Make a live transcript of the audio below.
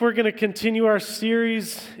We're going to continue our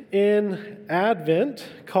series in Advent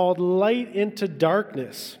called Light into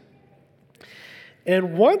Darkness.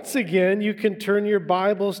 And once again, you can turn your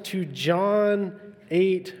Bibles to John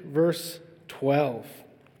 8, verse 12.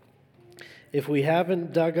 If we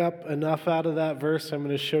haven't dug up enough out of that verse, I'm going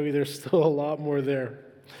to show you there's still a lot more there.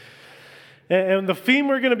 And the theme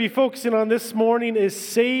we're going to be focusing on this morning is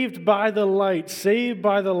saved by the light, saved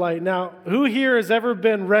by the light. Now, who here has ever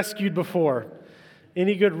been rescued before?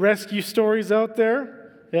 Any good rescue stories out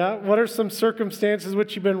there? Yeah? What are some circumstances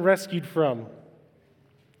which you've been rescued from?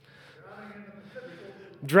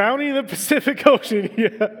 Drowning in the Pacific Ocean.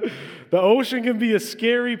 Yeah. The ocean can be a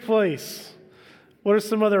scary place. What are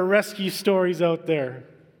some other rescue stories out there?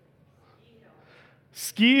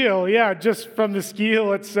 Ski hill, yeah, just from the ski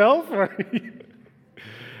hill itself? Or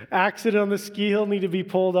accident on the ski hill, need to be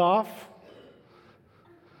pulled off?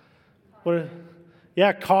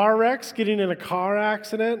 Yeah, car wrecks, getting in a car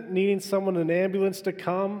accident, needing someone, an ambulance to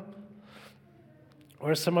come.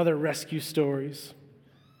 Or some other rescue stories.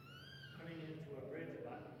 Coming into a bridge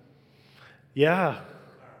button. Yeah,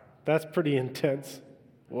 that's pretty intense.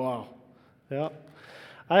 Wow. Yeah.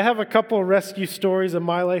 I have a couple of rescue stories in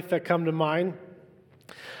my life that come to mind.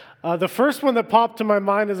 The first one that popped to my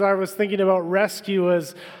mind as I was thinking about rescue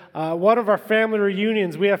was one of our family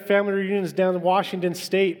reunions. We have family reunions down in Washington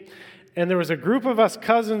State. And there was a group of us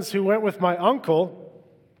cousins who went with my uncle,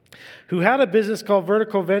 who had a business called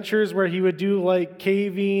Vertical Ventures, where he would do like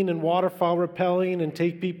caving and waterfall rappelling and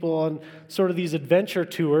take people on sort of these adventure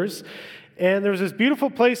tours. And there was this beautiful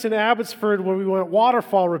place in Abbotsford where we went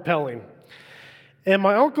waterfall rappelling. And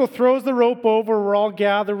my uncle throws the rope over. We're all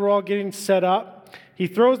gathered. We're all getting set up. He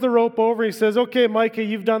throws the rope over. He says, "Okay, Micah,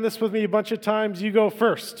 you've done this with me a bunch of times. You go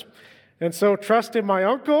first." And so, trusting my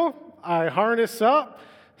uncle, I harness up,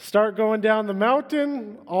 start going down the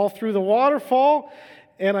mountain, all through the waterfall,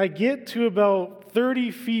 and I get to about 30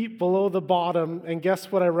 feet below the bottom, and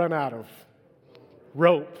guess what I run out of?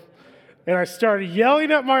 Rope. And I started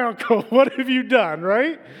yelling at my uncle, "What have you done?"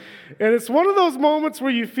 Right? And it's one of those moments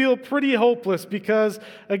where you feel pretty hopeless because,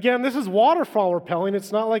 again, this is waterfall rappelling.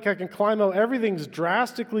 It's not like I can climb out. Everything's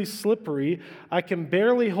drastically slippery. I can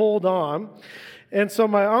barely hold on. And so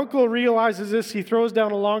my uncle realizes this. He throws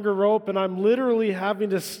down a longer rope, and I'm literally having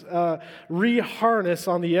to re-harness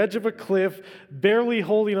on the edge of a cliff, barely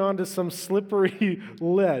holding on to some slippery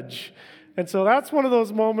ledge. And so that's one of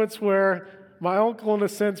those moments where my uncle, in a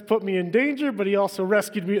sense, put me in danger, but he also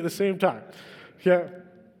rescued me at the same time. Yeah.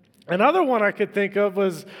 Another one I could think of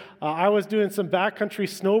was I was doing some backcountry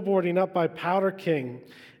snowboarding up by Powder King.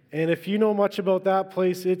 And if you know much about that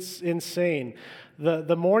place, it's insane.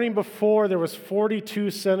 The morning before, there was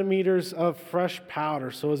 42 centimeters of fresh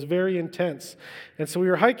powder, so it was very intense. And so we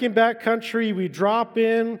were hiking backcountry, we drop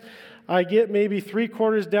in, I get maybe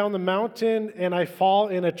 3/4 down the mountain, and I fall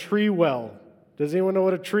in a tree well. Does anyone know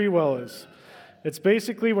what a tree well is? It's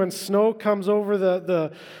basically when snow comes over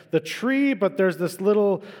the tree, but there's this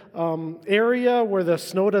little area where the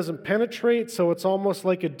snow doesn't penetrate, so it's almost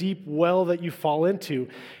like a deep well that you fall into.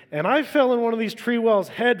 And I fell in one of these tree wells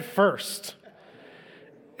head first.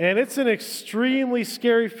 And it's an extremely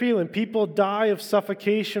scary feeling. People die of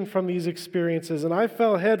suffocation from these experiences. And I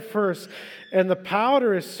fell head first, and the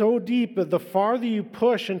powder is so deep that the farther you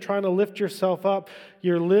push and trying to lift yourself up,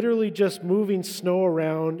 you're literally just moving snow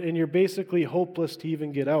around, and you're basically hopeless to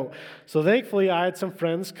even get out. So thankfully, I had some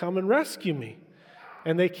friends come and rescue me.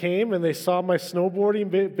 And they came, and they saw my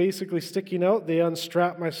snowboarding basically sticking out. They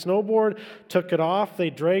unstrapped my snowboard, took it off, they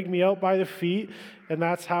dragged me out by the feet, and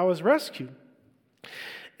that's how I was rescued.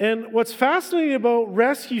 And what's fascinating about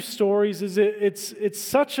rescue stories is it's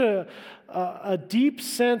such a deep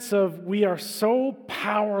sense of we are so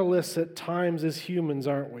powerless at times as humans,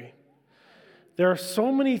 aren't we? There are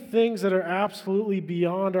so many things that are absolutely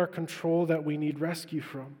beyond our control that we need rescue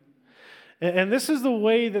from. And this is the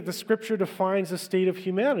way that the Scripture defines the state of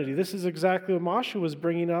humanity. This is exactly what Masha was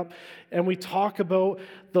bringing up. And we talk about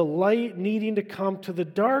the light needing to come to the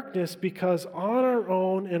darkness because on our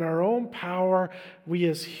own, in our own power, we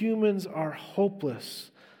as humans are hopeless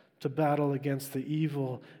to battle against the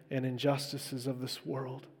evil and injustices of this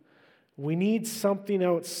world. We need something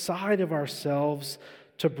outside of ourselves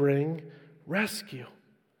to bring rescue.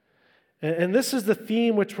 And this is the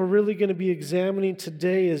theme which we're really going to be examining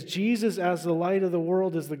today, is Jesus as the light of the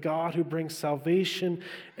world is the God who brings salvation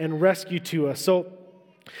and rescue to us. So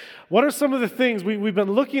What are some of the things? We've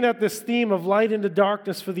been looking at this theme of light into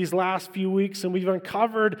darkness for these last few weeks, and we've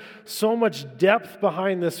uncovered so much depth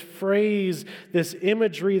behind this phrase, this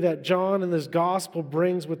imagery that John in this gospel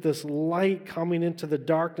brings with this light coming into the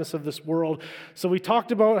darkness of this world. So we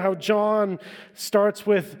talked about how John starts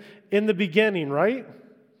with, in the beginning, right?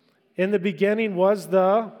 In the beginning was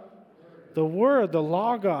the Word, the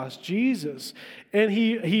Logos, Jesus. And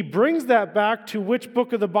he brings that back to which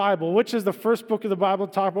book of the Bible? Which is the first book of the Bible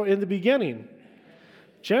to talk about in the beginning?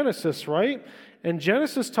 Genesis, right? And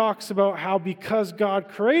Genesis talks about how because God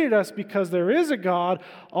created us, because there is a God,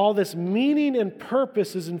 all this meaning and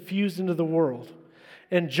purpose is infused into the world.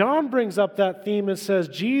 And John brings up that theme and says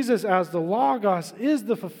Jesus as the Logos is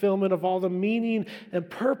the fulfillment of all the meaning and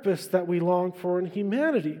purpose that we long for in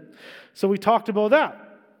humanity. So we talked about that.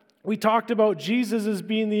 We talked about Jesus as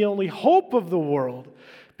being the only hope of the world.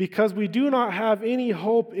 Because we do not have any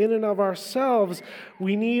hope in and of ourselves,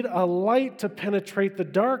 we need a light to penetrate the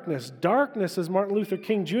darkness. Darkness, as Martin Luther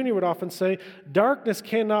King Jr. would often say, darkness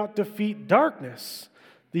cannot defeat darkness.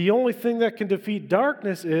 The only thing that can defeat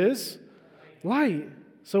darkness is light.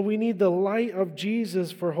 So we need the light of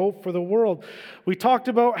Jesus for hope for the world. We talked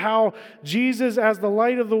about how Jesus as the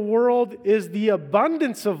light of the world is the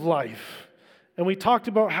abundance of life. And we talked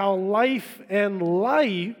about how life and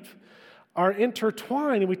light are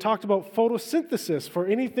intertwined. And we talked about photosynthesis. For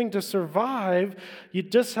anything to survive,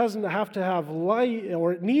 it just doesn't have to have light,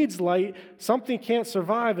 or it needs light. Something can't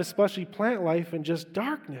survive, especially plant life, in just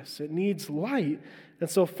darkness. It needs light. And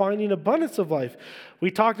so finding abundance of life. We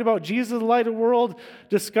talked about Jesus, the light of the world,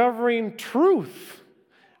 discovering truth.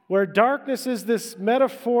 Where darkness is this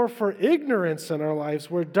metaphor for ignorance in our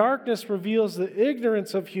lives, where darkness reveals the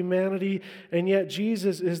ignorance of humanity, and yet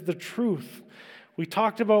Jesus is the truth. We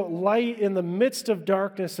talked about light in the midst of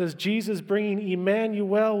darkness as Jesus bringing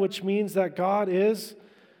Emmanuel, which means that God is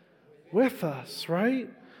with us, right?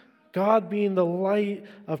 God being the light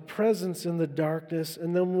of presence in the darkness.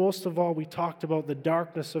 And then most of all, we talked about the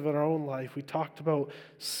darkness of our own life. We talked about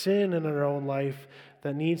sin in our own life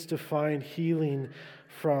that needs to find healing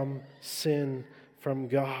from sin, from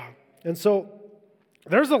God. And so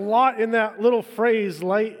there's a lot in that little phrase,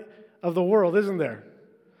 light of the world, isn't there?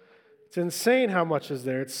 It's insane how much is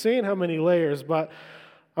there. It's insane how many layers, but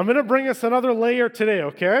I'm going to bring us another layer today,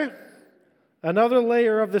 okay? Another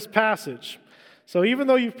layer of this passage. So even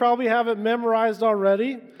though you probably have it memorized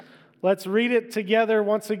already, let's read it together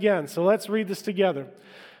once again. So let's read this together.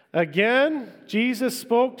 Again, Jesus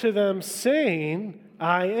spoke to them, saying,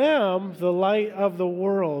 I am the light of the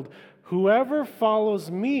world. Whoever follows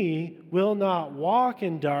me will not walk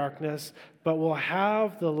in darkness, but will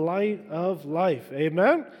have the light of life.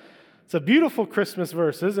 Amen? It's a beautiful Christmas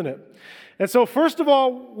verse, isn't it? And so first of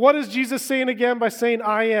all, what is Jesus saying again by saying,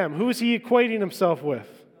 I am? Who is he equating himself with?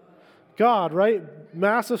 God, right?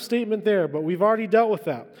 Massive statement there, but we've already dealt with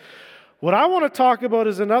that. What I want to talk about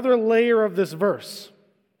is another layer of this verse.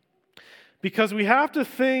 Because we have to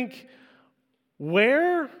think,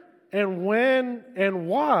 where and when and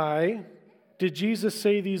why did Jesus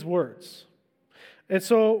say these words? And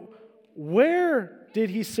so, where did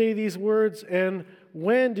he say these words and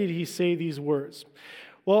when did he say these words?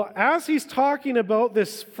 Well, as he's talking about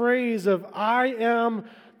this phrase of, I am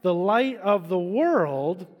the light of the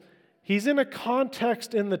world, he's in a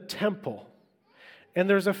context in the temple. And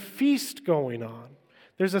there's a feast going on.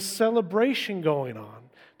 There's a celebration going on.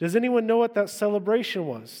 Does anyone know what that celebration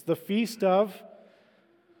was? The feast of...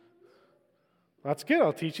 That's good.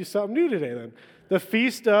 I'll teach you something new today then. The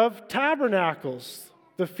Feast of Tabernacles.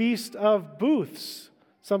 The Feast of Booths.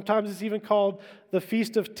 Sometimes it's even called the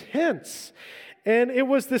Feast of Tents. And it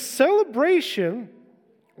was this celebration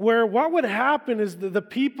where what would happen is the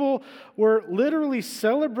people were literally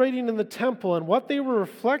celebrating in the temple, and what they were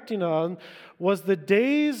reflecting on was the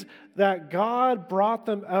days that God brought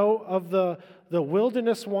them out of the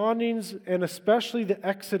wilderness wanderings, and especially the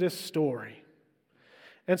Exodus story.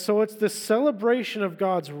 And so it's this celebration of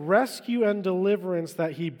God's rescue and deliverance,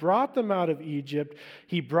 that he brought them out of Egypt,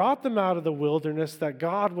 he brought them out of the wilderness, that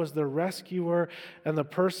God was the rescuer and the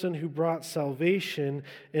person who brought salvation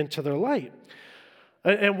into their light.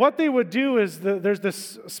 And what they would do is, there's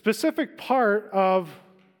this specific part of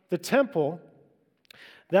the temple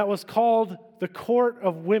that was called the Court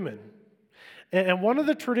of Women. And one of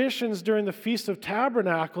the traditions during the Feast of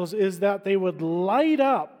Tabernacles is that they would light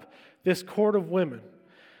up this Court of Women,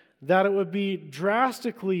 that it would be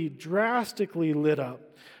drastically lit up.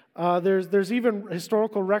 There's even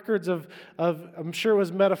historical records of, I'm sure it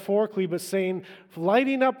was metaphorically, but saying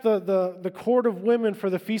lighting up the Court of Women for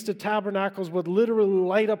the Feast of Tabernacles would literally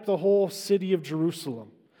light up the whole city of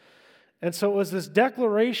Jerusalem. And so it was this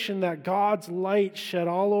declaration that God's light shed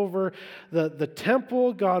all over the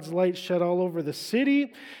temple, God's light shed all over the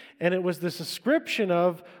city, and it was this description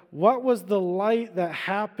of what was the light that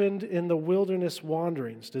happened in the wilderness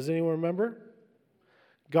wanderings. Does anyone remember?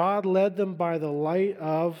 God led them by the light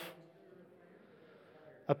of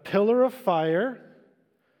a pillar of fire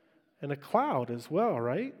and a cloud as well,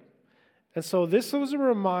 right? And so this was a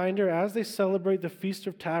reminder as they celebrate the Feast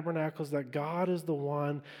of Tabernacles that God is the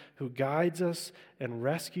one who guides us and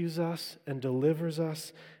rescues us and delivers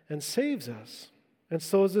us and saves us. And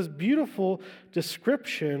so it's this beautiful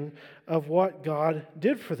description of what God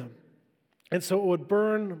did for them. And so it would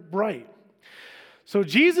burn bright. So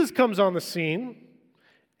Jesus comes on the scene,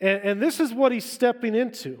 and this is what he's stepping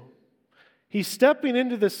into. He's stepping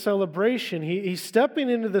into this celebration. He's stepping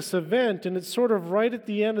into this event, and it's sort of right at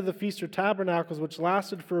the end of the Feast of Tabernacles, which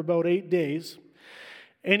lasted for about 8 days.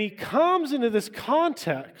 And he comes into this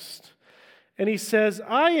context, and he says,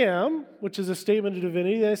 I am, which is a statement of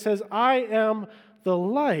divinity, and he says, I am the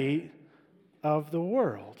light of the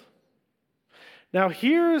world. Now,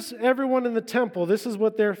 here's everyone in the temple. This is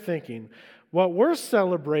what they're thinking. What we're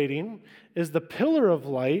celebrating is the pillar of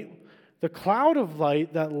light, the cloud of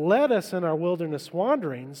light that led us in our wilderness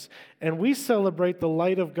wanderings, and we celebrate the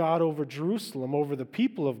light of God over Jerusalem, over the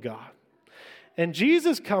people of God. And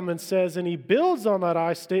Jesus comes and says, and he builds on that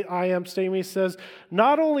I am statement. He says,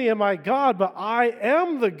 not only am I God, but I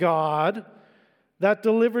am the God that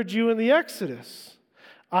delivered you in the Exodus.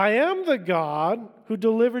 I am the God who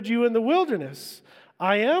delivered you in the wilderness.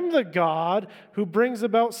 I am the God who brings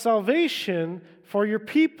about salvation for your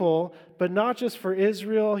people, but not just for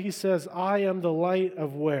Israel. He says, I am the light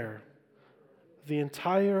of where? The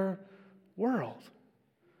entire world.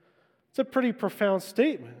 It's a pretty profound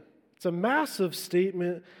statement. It's a massive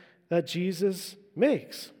statement that Jesus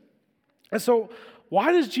makes. And so,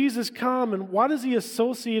 why does Jesus come and why does he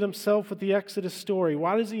associate himself with the Exodus story?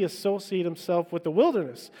 Why does he associate himself with the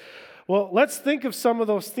wilderness? Well, let's think of some of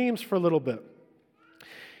those themes for a little bit.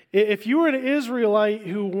 If you were an Israelite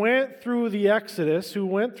who went through the Exodus, who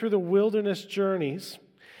went through the wilderness journeys,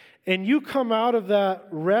 and you come out of that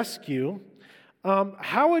rescue,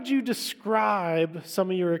 how would you describe some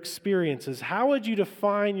of your experiences? How would you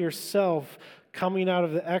define yourself coming out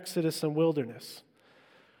of the Exodus and wilderness?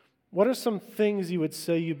 What are some things you would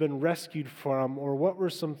say you've been rescued from, or what were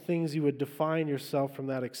some things you would define yourself from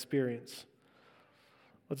that experience?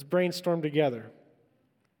 Let's brainstorm together.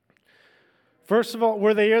 First of all,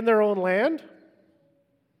 were they in their own land?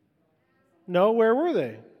 No, where were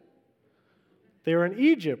they? They were in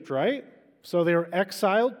Egypt, right? So they were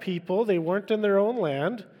exiled people. They weren't in their own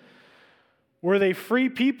land. Were they free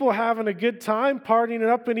people having a good time partying it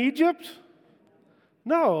up in Egypt?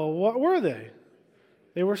 No, what were they?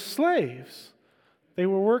 They were slaves. They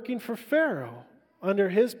were working for Pharaoh under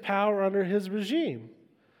his power, under his regime.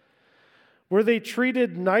 Were they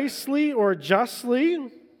treated nicely or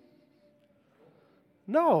justly?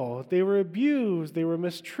 No, they were abused. They were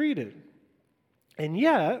mistreated. And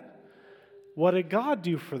yet, what did God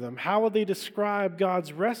do for them? How would they describe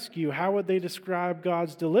God's rescue? How would they describe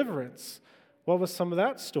God's deliverance? What was some of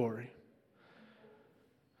that story?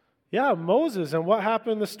 Yeah, Moses. And what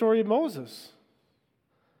happened in the story of Moses?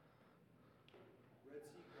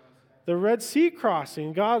 The Red Sea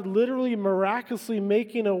crossing, God literally miraculously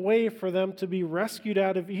making a way for them to be rescued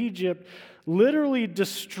out of Egypt, literally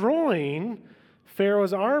destroying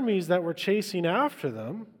Pharaoh's armies that were chasing after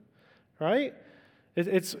them, right?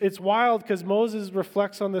 It's wild because Moses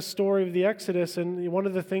reflects on the story of the Exodus, and one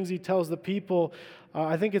of the things he tells the people,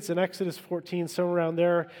 I think it's in Exodus 14, somewhere around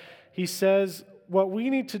there, he says, what we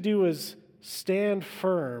need to do is stand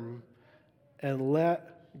firm and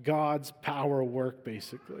let God's power work,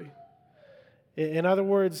 basically. In other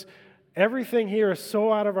words, everything here is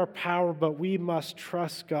so out of our power, but we must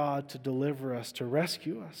trust God to deliver us, to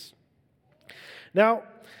rescue us. Now,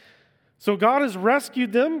 so God has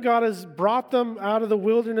rescued them. God has brought them out of the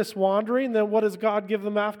wilderness wandering. Then what does God give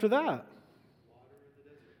them after that?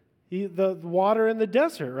 The water in the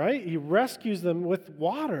desert, right? He rescues them with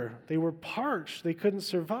water. They were parched. They couldn't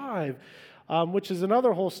survive, which is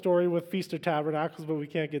another whole story with Feast of Tabernacles, but we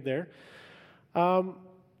can't get there.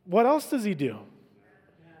 What else does he do?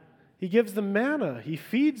 He gives them manna. He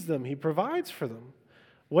feeds them. He provides for them.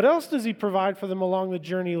 What else does he provide for them along the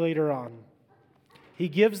journey later on? He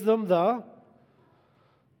gives them the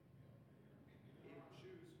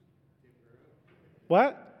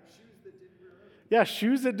what? Yeah,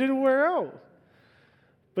 shoes that didn't wear out.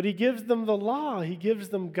 But he gives them the law. He gives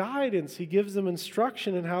them guidance. He gives them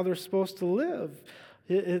instruction in how they're supposed to live.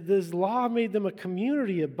 This law made them a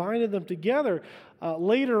community. It binded them together.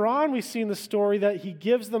 Later on, we see in the story that he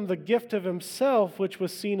gives them the gift of himself, which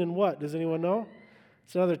was seen in what? Does anyone know?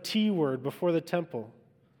 It's another T word before the temple.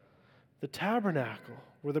 The tabernacle,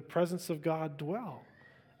 where the presence of God dwelt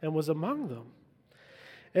and was among them.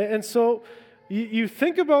 And so you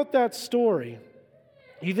think about that story.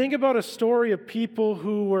 You think about a story of people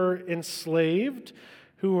who were enslaved,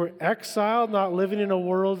 who were exiled, not living in a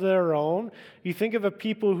world of their own. You think of a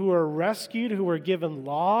people who were rescued, who were given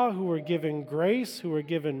law, who were given grace, who were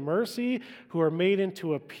given mercy, who are made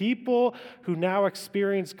into a people, who now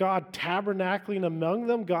experience God tabernacling among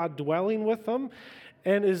them, God dwelling with them.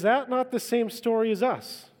 And is that not the same story as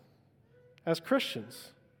us, as Christians?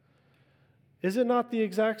 Is it not the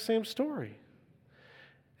exact same story?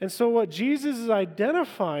 And so what Jesus is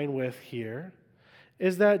identifying with here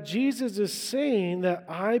is that Jesus is saying that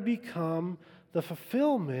I become the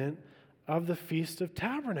fulfillment of the Feast of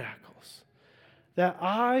Tabernacles. That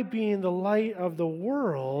I, being the light of the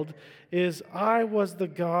world, I was the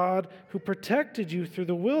God who protected you through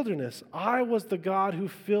the wilderness. I was the God who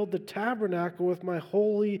filled the tabernacle with my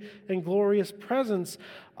holy and glorious presence.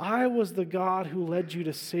 I was the God who led you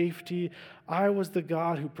to safety. I was the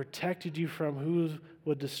God who protected you from who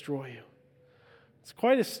would destroy you. It's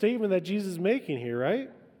quite a statement that Jesus is making here,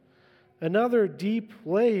 right? Another deep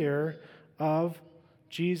layer of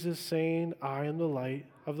Jesus saying, I am the light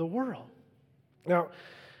of the world. Now,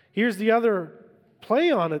 here's the other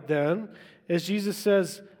play on it then, as Jesus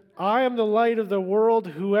says, I am the light of the world.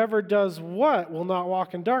 Whoever does what will not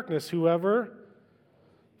walk in darkness. Whoever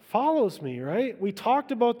follows me, right? We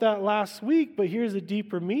talked about that last week, but here's a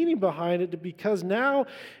deeper meaning behind it, because now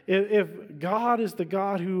if God is the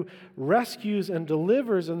God who rescues and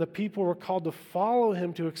delivers, and the people are called to follow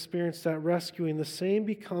him to experience that rescuing, the same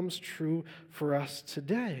becomes true for us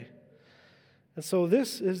today. And so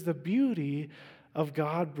this is the beauty of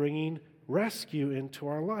God bringing rescue into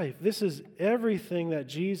our life. This is everything that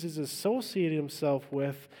Jesus associated himself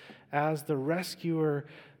with as the rescuer,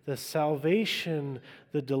 the salvation,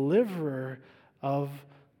 the deliverer of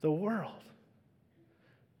the world.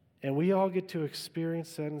 And we all get to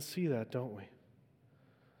experience that and see that, don't we?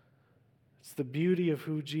 It's the beauty of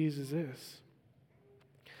who Jesus is.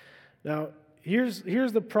 Now, here's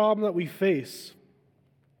the problem that we face,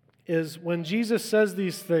 is when Jesus says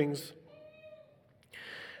these things,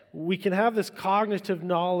 we can have this cognitive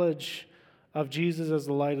knowledge of Jesus as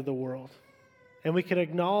the light of the world. And we can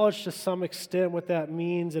acknowledge to some extent what that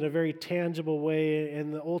means in a very tangible way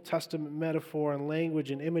in the Old Testament metaphor and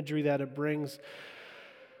language and imagery that it brings.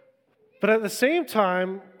 But at the same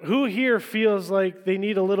time, who here feels like they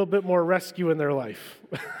need a little bit more rescue in their life?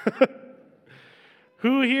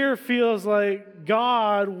 Who here feels like,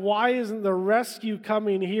 God, why isn't the rescue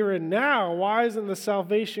coming here and now? Why isn't the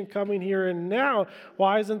salvation coming here and now?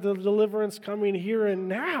 Why isn't the deliverance coming here and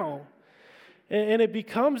now? And it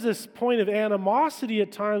becomes this point of animosity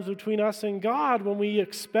at times between us and God when we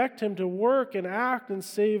expect him to work and act and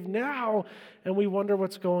save now, and we wonder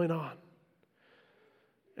what's going on.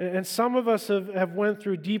 And some of us have went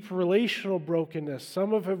through deep relational brokenness.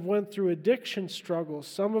 Some of us have went through addiction struggles.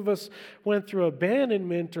 Some of us went through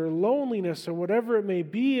abandonment or loneliness or whatever it may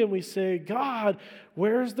be, and we say, God,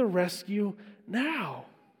 where's the rescue now?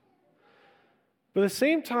 But at the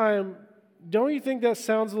same time, don't you think that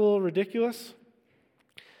sounds a little ridiculous?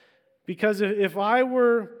 Because if I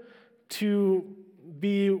were to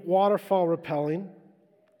be waterfall rappelling,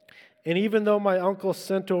 and even though my uncle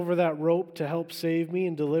sent over that rope to help save me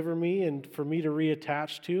and deliver me and for me to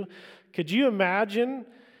reattach to, could you imagine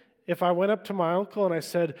if I went up to my uncle and I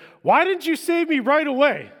said, why didn't you save me right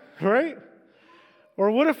away, right? Or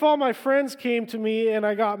what if all my friends came to me and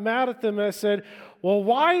I got mad at them and I said, well,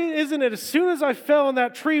 why isn't it as soon as I fell in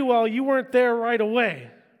that tree well, you weren't there right away,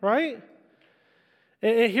 right?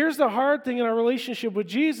 And here's the hard thing in our relationship with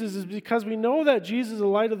Jesus is because we know that Jesus is the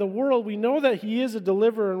light of the world, we know that he is a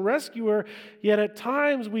deliverer and rescuer, yet at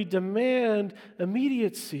times we demand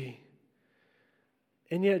immediacy.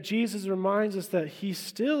 And yet Jesus reminds us that he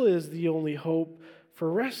still is the only hope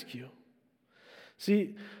for rescue.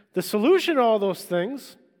 See, the solution to all those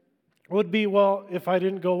things would be, well, if I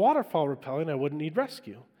didn't go waterfall rappelling, I wouldn't need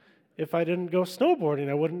rescue. If I didn't go snowboarding,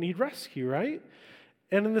 I wouldn't need rescue, right?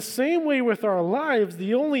 And in the same way with our lives,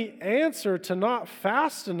 the only answer to not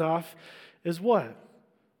fast enough is what?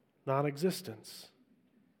 Non-existence.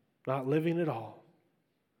 Not living at all.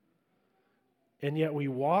 And yet we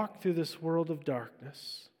walk through this world of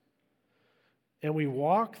darkness. And we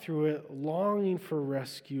walk through it longing for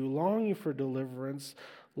rescue, longing for deliverance,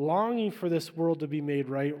 longing for this world to be made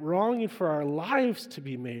right, longing for our lives to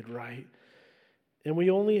be made right. And we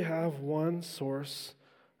only have one source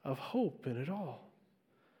of hope in it all.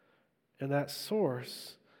 And that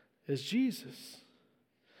source is Jesus.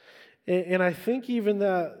 And I think even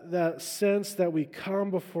that sense that we come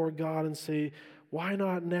before God and say, why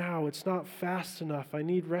not now? It's not fast enough. I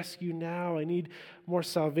need rescue now. I need more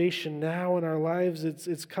salvation now in our lives.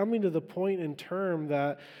 It's coming to the point in term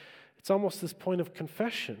that it's almost this point of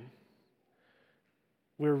confession.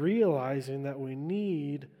 We're realizing that we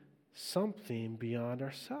need something beyond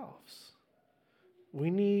ourselves. We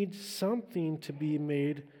need something to be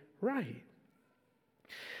made right.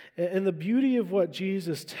 And the beauty of what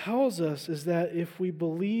Jesus tells us is that if we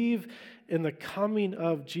believe in the coming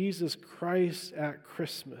of Jesus Christ at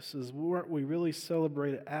Christmas, is what we really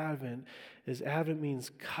celebrate at Advent, is Advent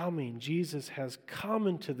means coming. Jesus has come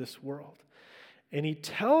into this world. And he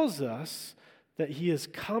tells us that he has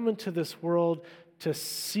come into this world to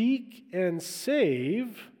seek and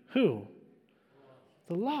save who?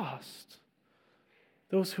 The lost.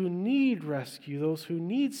 Those who need rescue, those who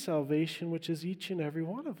need salvation, which is each and every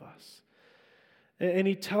one of us. And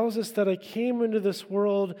he tells us that I came into this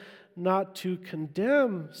world not to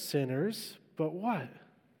condemn sinners, but what?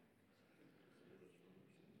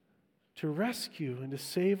 To rescue and to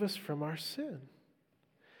save us from our sin.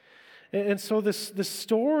 And so the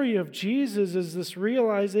story of Jesus is this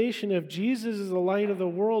realization of Jesus is the light of the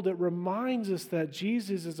world. It reminds us that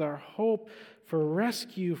Jesus is our hope for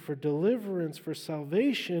rescue, for deliverance, for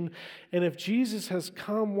salvation. And if Jesus has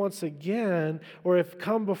come once again, or if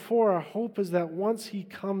come before, our hope is that once he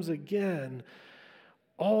comes again,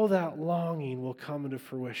 all that longing will come into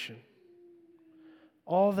fruition.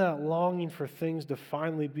 All that longing for things to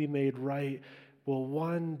finally be made right will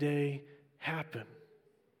one day happen.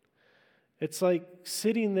 It's like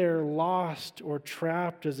sitting there lost or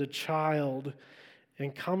trapped as a child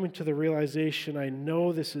and coming to the realization, I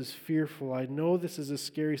know this is fearful, I know this is a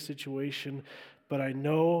scary situation, but I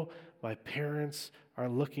know my parents are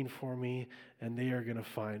looking for me and they are going to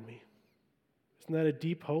find me. Isn't that a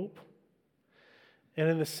deep hope? And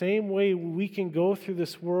in the same way, we can go through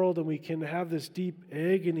this world and we can have this deep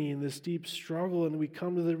agony and this deep struggle, and we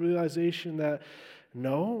come to the realization that,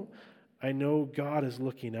 no, I know God is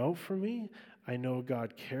looking out for me. I know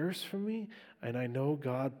God cares for me. And I know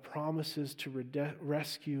God promises to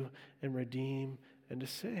rescue and redeem and to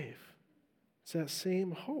save. It's that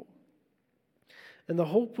same hope. And the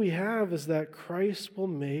hope we have is that Christ will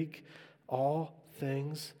make all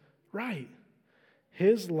things right.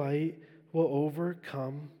 His light will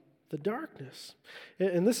overcome the darkness.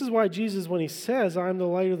 And this is why Jesus, when he says, I'm the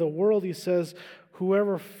light of the world, he says,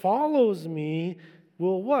 whoever follows me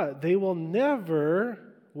will what? They will never,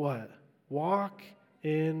 what? Walk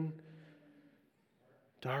in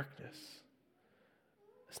darkness.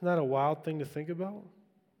 Isn't that a wild thing to think about?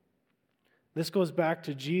 This goes back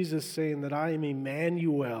to Jesus saying that I am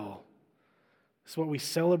Emmanuel. It's what we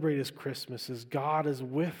celebrate as Christmas, is God is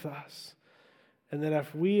with us. And that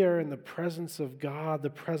if we are in the presence of God, the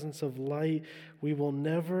presence of light, we will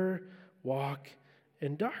never walk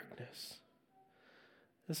in darkness.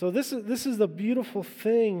 And so this is the beautiful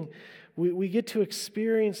thing. We get to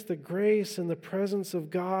experience the grace and the presence of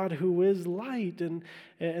God who is light. And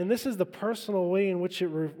this is the personal way in which it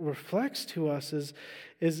reflects to us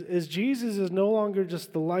is Jesus is no longer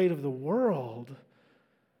just the light of the world,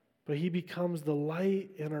 but he becomes the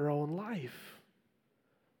light in our own life.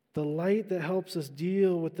 The light that helps us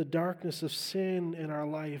deal with the darkness of sin in our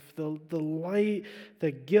life. The light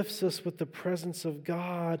that gifts us with the presence of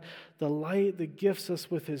God. The light that gifts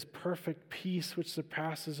us with his perfect peace, which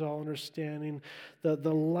surpasses all understanding. The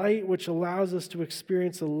light which allows us to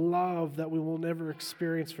experience a love that we will never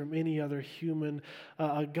experience from any other human.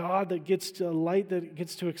 A God that gets to, a light that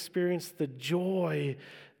gets to experience the joy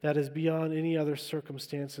that is beyond any other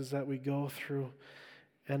circumstances that we go through.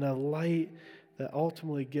 And a light that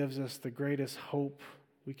ultimately gives us the greatest hope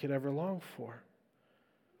we could ever long for.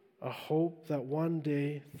 A hope that one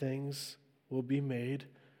day things will be made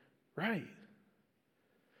right.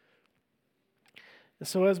 And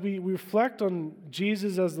so as we reflect on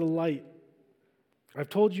Jesus as the light, I've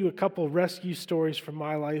told you a couple rescue stories from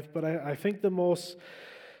my life, but I think the most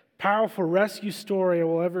powerful rescue story I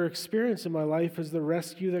will ever experience in my life is the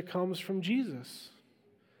rescue that comes from Jesus.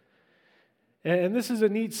 And this is a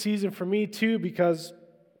neat season for me too, because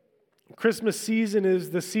Christmas season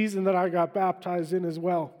is the season that I got baptized in as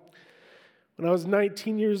well. When I was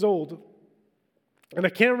 19 years old. And I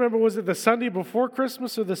can't remember, was it the Sunday before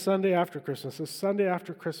Christmas or the Sunday after Christmas? The Sunday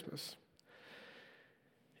after Christmas.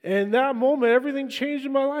 And that moment, everything changed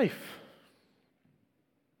in my life.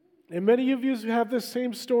 And many of you have this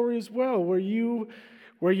same story as well, where you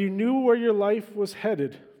knew where your life was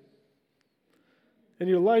headed. And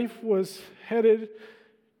your life was headed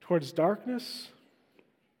towards darkness.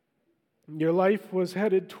 Your life was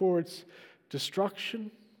headed towards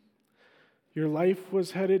destruction. Your life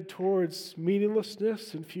was headed towards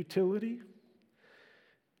meaninglessness and futility.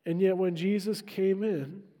 And yet when Jesus came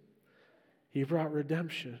in, he brought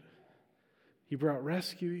redemption. He brought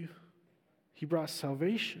rescue. He brought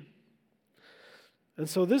salvation. And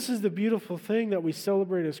so this is the beautiful thing that we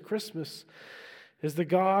celebrate as Christmas, is the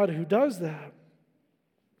God who does that.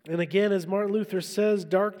 And again, as Martin Luther says,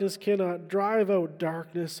 darkness cannot drive out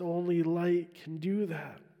darkness, only light can do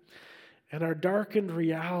that. And our darkened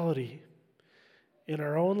reality in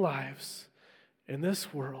our own lives, in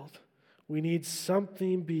this world, we need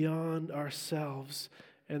something beyond ourselves,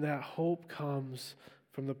 and that hope comes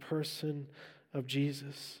from the person of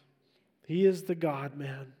Jesus. He is the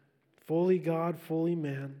God-man, fully God, fully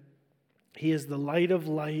man. He is the light of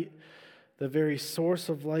light, the very source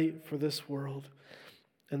of light for this world.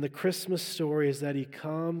 And the Christmas story is that he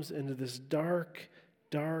comes into this dark,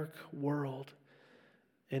 dark world,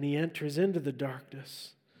 and he enters into the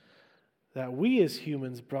darkness that we as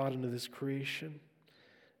humans brought into this creation.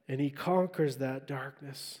 And he conquers that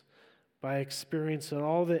darkness by experiencing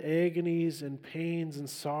all the agonies and pains and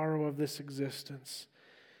sorrow of this existence.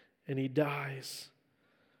 And he dies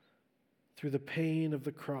through the pain of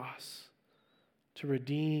the cross to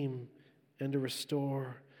redeem and to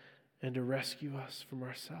restore and to rescue us from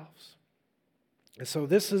ourselves. And so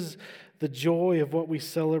this is the joy of what we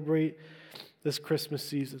celebrate this Christmas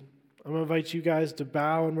season. I'm going to invite you guys to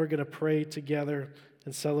bow, and we're going to pray together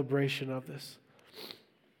in celebration of this.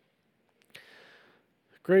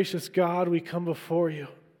 Gracious God, we come before you.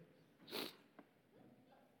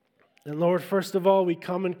 And Lord, first of all, we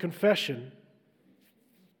come in confession.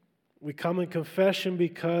 We come in confession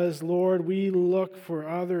because, Lord, we look for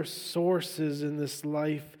other sources in this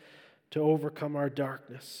life to overcome our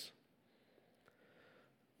darkness.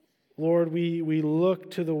 Lord, we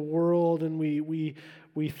look to the world, and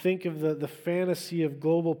we think of the fantasy of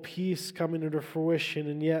global peace coming into fruition,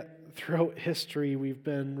 and yet throughout history we've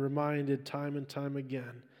been reminded time and time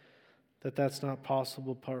again that that's not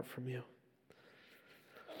possible apart from you.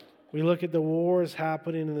 We look at the wars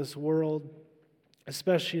happening in this world,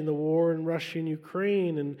 especially in the war in Russia and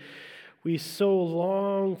Ukraine, and we so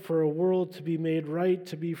long for a world to be made right,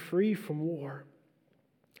 to be free from war.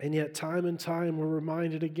 And yet time and time we're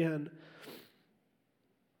reminded again,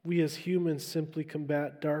 we as humans simply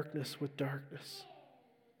combat darkness with darkness.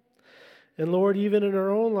 And Lord, even in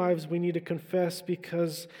our own lives we need to confess,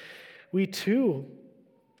 because we too,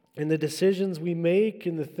 in the decisions we make,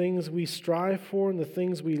 in the things we strive for, and the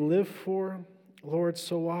things we live for, Lord,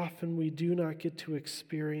 so often we do not get to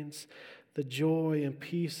experience the joy and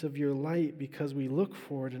peace of your light because we look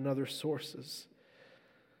for it in other sources.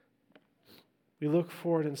 We look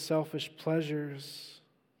for it in selfish pleasures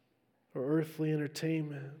or earthly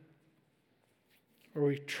entertainment, or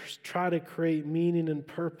we try to create meaning and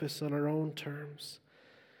purpose on our own terms.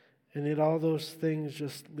 And yet all those things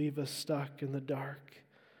just leave us stuck in the dark.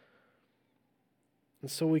 And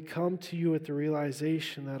so we come to you with the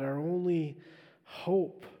realization that our only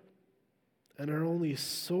hope and our only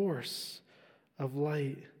source of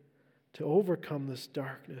light to overcome this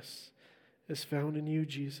darkness is found in you,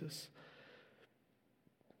 Jesus.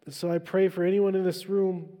 And so I pray for anyone in this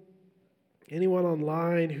room, anyone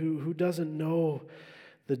online who doesn't know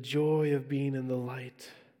the joy of being in the light,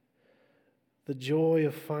 the joy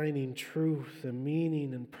of finding truth and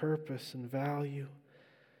meaning and purpose and value,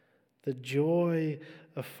 the joy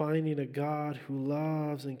of finding a God who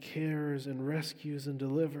loves and cares and rescues and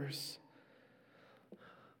delivers,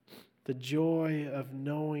 the joy of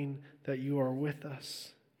knowing that you are with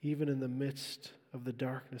us even in the midst of the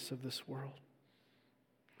darkness of this world.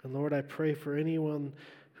 And Lord, I pray for anyone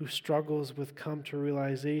who struggles with come to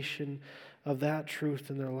realization of that truth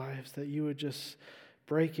in their lives, that you would just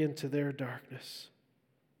break into their darkness,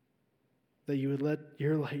 that you would let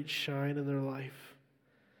your light shine in their life,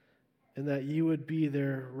 and that you would be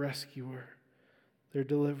their rescuer, their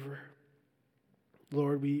deliverer.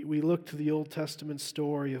 Lord, we look to the Old Testament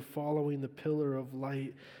story of following the pillar of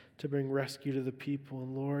light to bring rescue to the people.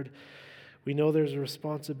 And Lord, we know there's a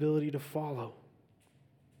responsibility to follow.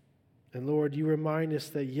 And Lord, you remind us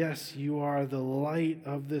that yes, you are the light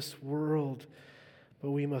of this world,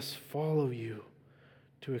 but we must follow you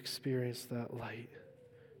to experience that light,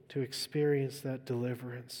 to experience that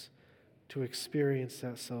deliverance, to experience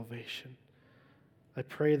that salvation. I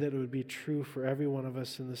pray that it would be true for every one of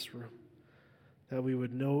us in this room, that we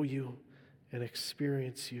would know you and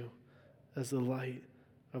experience you as the light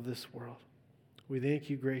of this world. We thank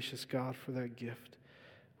you, gracious God, for that gift.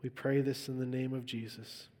 We pray this in the name of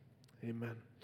Jesus. Amen.